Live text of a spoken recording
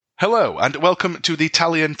Hello, and welcome to the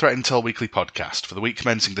Italian Threat Intel Weekly podcast for the week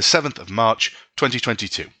commencing the 7th of March,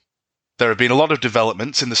 2022. There have been a lot of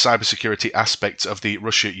developments in the cybersecurity aspects of the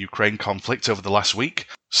Russia-Ukraine conflict over the last week,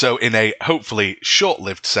 so in a hopefully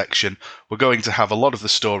short-lived section, we're going to have a lot of the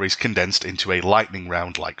stories condensed into a lightning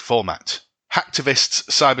round-like format. Hacktivists,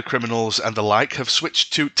 cybercriminals, and the like have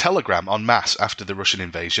switched to Telegram en masse after the Russian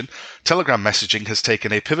invasion. Telegram messaging has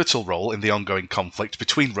taken a pivotal role in the ongoing conflict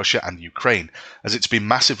between Russia and Ukraine, as it's been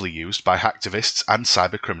massively used by hacktivists and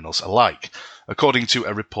cybercriminals alike. According to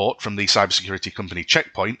a report from the cybersecurity company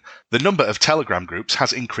Check Point, the number of Telegram groups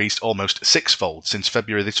has increased almost sixfold since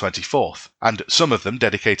February the 24th, and some of them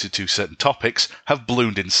dedicated to certain topics have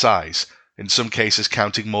ballooned in size, in some cases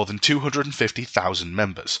counting more than 250,000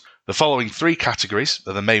 members. The following three categories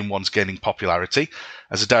are the main ones gaining popularity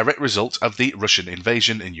as a direct result of the Russian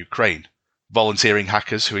invasion in Ukraine. Volunteering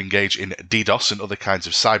hackers who engage in DDoS and other kinds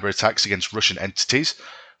of cyber attacks against Russian entities,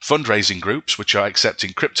 fundraising groups which are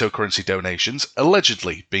accepting cryptocurrency donations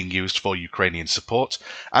allegedly being used for Ukrainian support,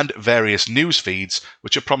 and various news feeds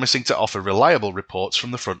which are promising to offer reliable reports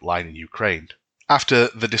from the front line in Ukraine. After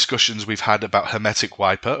the discussions we've had about Hermetic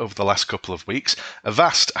Wiper over the last couple of weeks,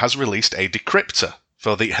 Avast has released a decryptor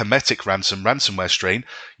for the Hermetic Ransom ransomware strain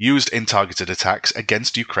used in targeted attacks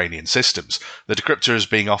against Ukrainian systems. The decryptor is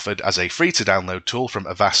being offered as a free-to-download tool from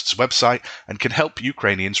Avast's website and can help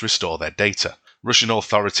Ukrainians restore their data. Russian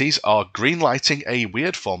authorities are greenlighting a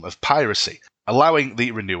weird form of piracy, allowing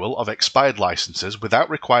the renewal of expired licenses without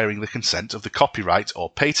requiring the consent of the copyright or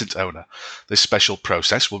patent owner. This special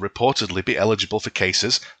process will reportedly be eligible for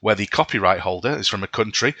cases where the copyright holder is from a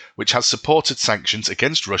country which has supported sanctions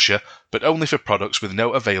against Russia, but only for products with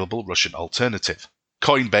no available Russian alternative.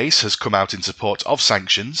 Coinbase has come out in support of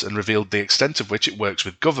sanctions and revealed the extent of which it works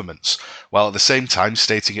with governments, while at the same time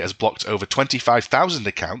stating it has blocked over 25,000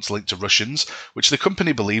 accounts linked to Russians, which the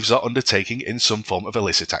company believes are undertaking in some form of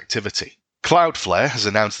illicit activity. Cloudflare has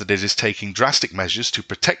announced that it is taking drastic measures to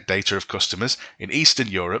protect data of customers in Eastern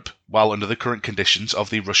Europe while under the current conditions of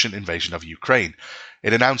the Russian invasion of Ukraine.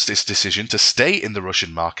 It announced its decision to stay in the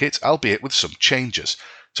Russian market, albeit with some changes.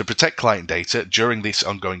 To protect client data during this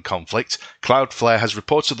ongoing conflict, Cloudflare has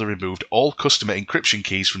reportedly removed all customer encryption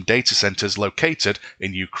keys from data centers located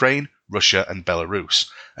in Ukraine, Russia, and Belarus,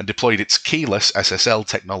 and deployed its keyless SSL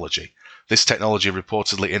technology. This technology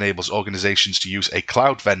reportedly enables organizations to use a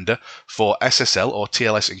cloud vendor for SSL or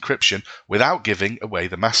TLS encryption without giving away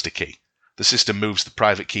the master key. The system moves the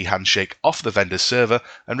private key handshake off the vendor's server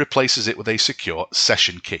and replaces it with a secure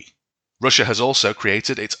session key. Russia has also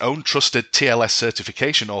created its own trusted TLS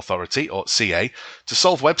certification authority, or CA, to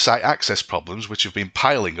solve website access problems which have been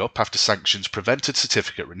piling up after sanctions prevented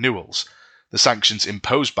certificate renewals. The sanctions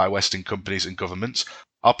imposed by Western companies and governments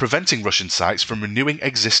are preventing Russian sites from renewing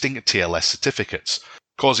existing TLS certificates,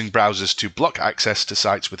 causing browsers to block access to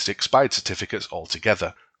sites with expired certificates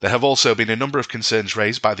altogether. There have also been a number of concerns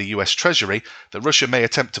raised by the US Treasury that Russia may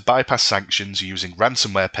attempt to bypass sanctions using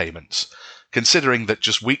ransomware payments. Considering that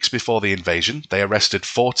just weeks before the invasion, they arrested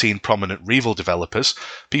 14 prominent REvil developers,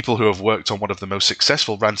 people who have worked on one of the most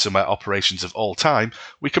successful ransomware operations of all time,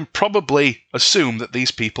 we can probably assume that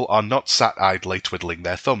these people are not sat idly twiddling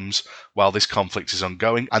their thumbs while this conflict is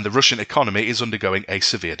ongoing and the Russian economy is undergoing a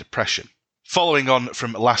severe depression. Following on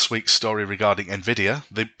from last week's story regarding NVIDIA,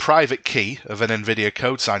 the private key of an NVIDIA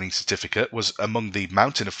code signing certificate was among the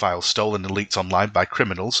mountain of files stolen and leaked online by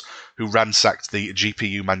criminals who ransacked the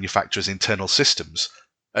GPU manufacturer's internal systems.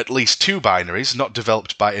 At least two binaries, not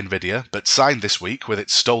developed by NVIDIA, but signed this week with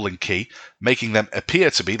its stolen key, making them appear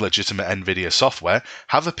to be legitimate NVIDIA software,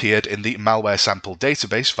 have appeared in the malware sample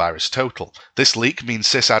database VirusTotal. This leak means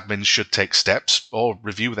sysadmins should take steps, or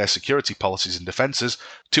review their security policies and defenses,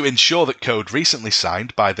 to ensure that code recently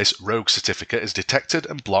signed by this rogue certificate is detected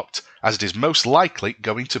and blocked, as it is most likely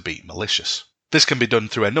going to be malicious. This can be done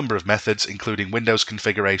through a number of methods, including Windows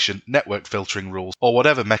configuration, network filtering rules, or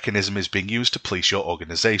whatever mechanism is being used to police your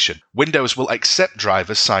organization. Windows will accept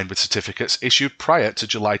drivers signed with certificates issued prior to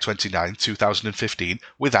July 29, 2015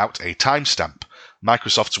 without a timestamp.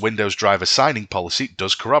 Microsoft's Windows driver signing policy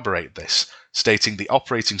does corroborate this, stating the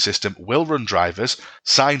operating system will run drivers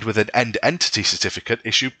signed with an end entity certificate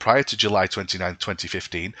issued prior to July 29,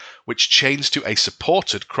 2015, which changed to a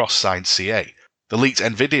supported cross-signed CA. The leaked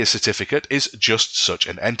NVIDIA certificate is just such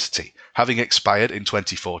an entity. Having expired in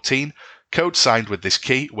 2014, code signed with this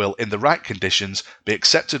key will, in the right conditions, be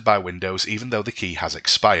accepted by Windows even though the key has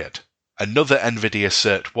expired. Another NVIDIA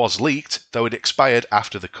cert was leaked, though it expired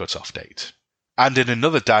after the cutoff date. And in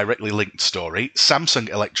another directly linked story, Samsung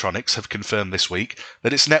Electronics have confirmed this week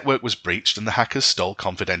that its network was breached and the hackers stole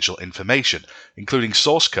confidential information, including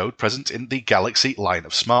source code present in the Galaxy line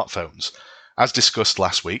of smartphones. As discussed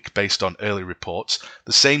last week, based on early reports,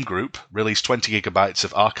 the same group released 20 gigabytes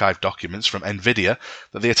of archived documents from NVIDIA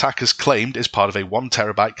that the attackers claimed is part of a 1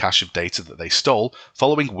 terabyte cache of data that they stole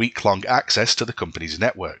following week-long access to the company's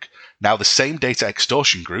network. Now the same data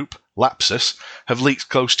extortion group, Lapsus, have leaked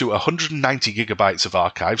close to 190 gigabytes of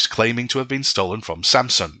archives claiming to have been stolen from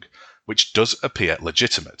Samsung, which does appear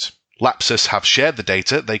legitimate. Lapsus have shared the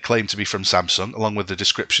data they claim to be from Samsung along with the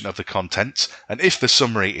description of the contents, and if the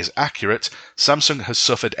summary is accurate, Samsung has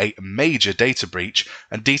suffered a major data breach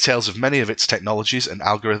and details of many of its technologies and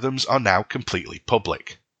algorithms are now completely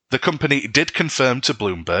public. The company did confirm to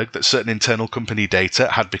Bloomberg that certain internal company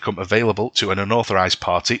data had become available to an unauthorized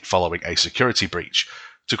party following a security breach.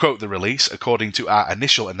 To quote the release, according to our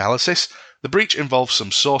initial analysis, the breach involves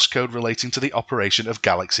some source code relating to the operation of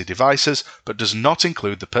Galaxy devices, but does not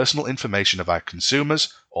include the personal information of our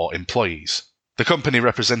consumers or employees. The company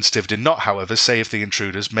representative did not, however, say if the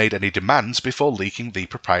intruders made any demands before leaking the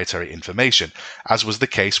proprietary information, as was the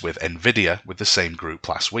case with NVIDIA with the same group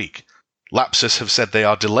last week. Lapsus have said they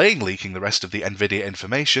are delaying leaking the rest of the NVIDIA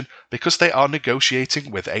information because they are negotiating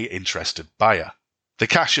with an interested buyer. The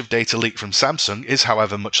cache of data leaked from Samsung is,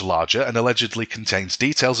 however, much larger and allegedly contains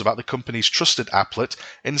details about the company's trusted applet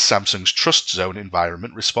in Samsung's Trust Zone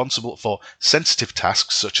environment responsible for sensitive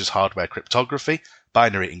tasks such as hardware cryptography,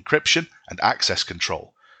 binary encryption, and access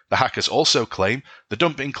control. The hackers also claim the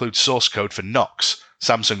dump includes source code for Knox,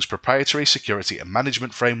 Samsung's proprietary security and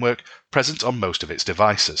management framework present on most of its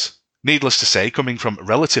devices. Needless to say, coming from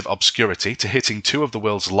relative obscurity to hitting two of the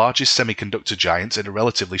world's largest semiconductor giants in a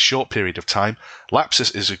relatively short period of time, Lapsus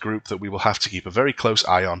is a group that we will have to keep a very close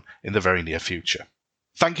eye on in the very near future.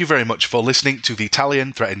 Thank you very much for listening to the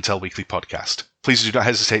Italian Threat Intel Weekly podcast. Please do not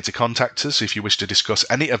hesitate to contact us if you wish to discuss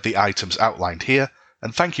any of the items outlined here,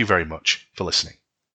 and thank you very much for listening.